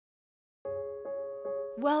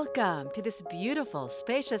Welcome to this beautiful,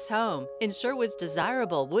 spacious home in Sherwood's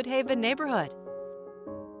desirable Woodhaven neighborhood.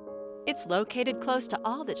 It's located close to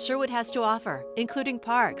all that Sherwood has to offer, including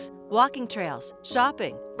parks, walking trails,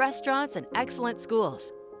 shopping, restaurants, and excellent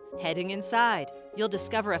schools. Heading inside, you'll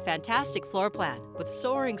discover a fantastic floor plan with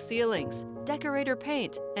soaring ceilings, decorator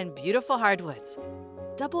paint, and beautiful hardwoods.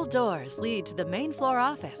 Double doors lead to the main floor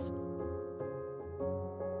office.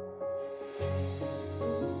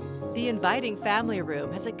 The inviting family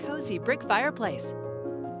room has a cozy brick fireplace,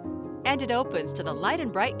 and it opens to the light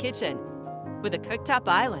and bright kitchen with a cooktop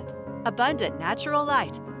island, abundant natural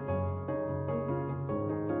light,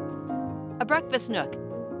 a breakfast nook,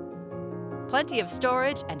 plenty of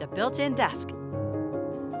storage, and a built-in desk.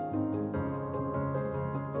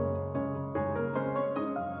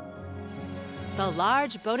 The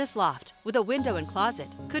large bonus loft with a window and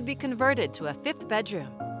closet could be converted to a fifth bedroom.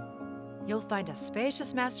 You'll find a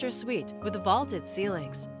spacious master suite with vaulted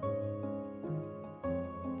ceilings.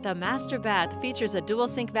 The master bath features a dual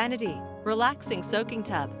sink vanity, relaxing soaking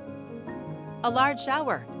tub, a large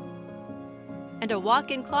shower, and a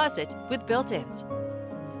walk-in closet with built-ins.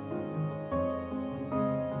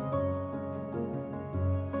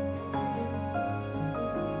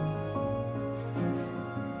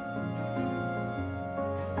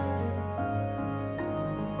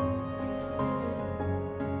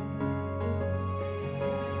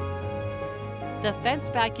 The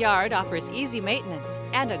fenced backyard offers easy maintenance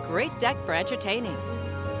and a great deck for entertaining.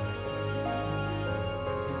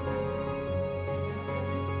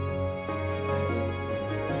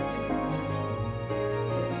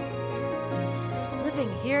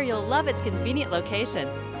 Living here, you'll love its convenient location,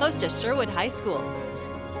 close to Sherwood High School,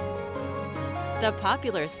 the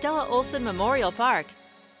popular Stella Olson Memorial Park,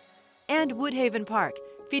 and Woodhaven Park,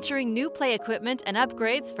 featuring new play equipment and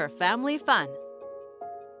upgrades for family fun.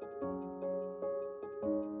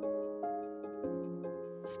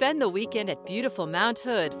 Spend the weekend at beautiful Mount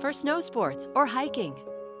Hood for snow sports or hiking.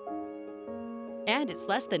 And it's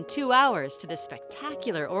less than 2 hours to the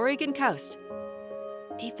spectacular Oregon coast.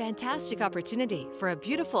 A fantastic opportunity for a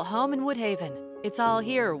beautiful home in Woodhaven. It's all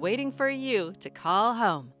here waiting for you to call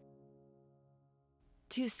home.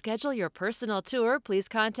 To schedule your personal tour, please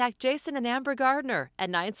contact Jason and Amber Gardner at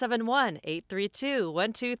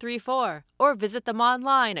 971-832-1234 or visit them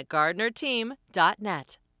online at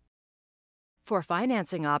gardnerteam.net. For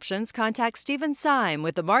financing options, contact Stephen Syme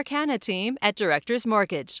with the Mark Hanna team at Directors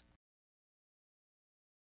Mortgage.